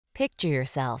Picture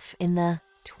yourself in the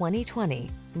 2020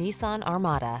 Nissan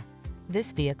Armada.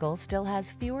 This vehicle still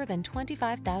has fewer than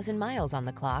 25,000 miles on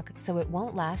the clock, so it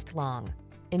won't last long.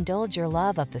 Indulge your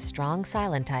love of the strong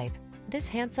silent type. This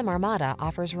handsome Armada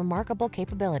offers remarkable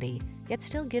capability, yet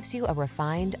still gives you a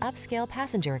refined, upscale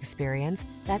passenger experience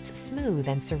that's smooth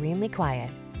and serenely quiet.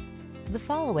 The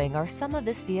following are some of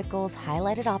this vehicle's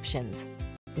highlighted options: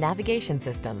 navigation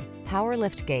system, power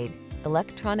liftgate,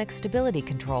 electronic stability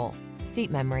control,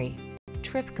 seat memory,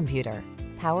 trip computer,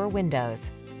 power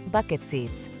windows, bucket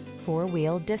seats,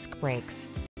 four-wheel disc brakes,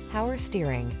 power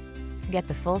steering. Get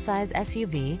the full-size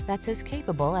SUV that's as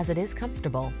capable as it is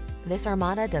comfortable. This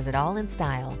Armada does it all in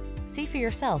style. See for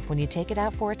yourself when you take it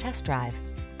out for a test drive.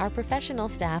 Our professional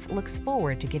staff looks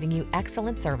forward to giving you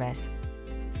excellent service.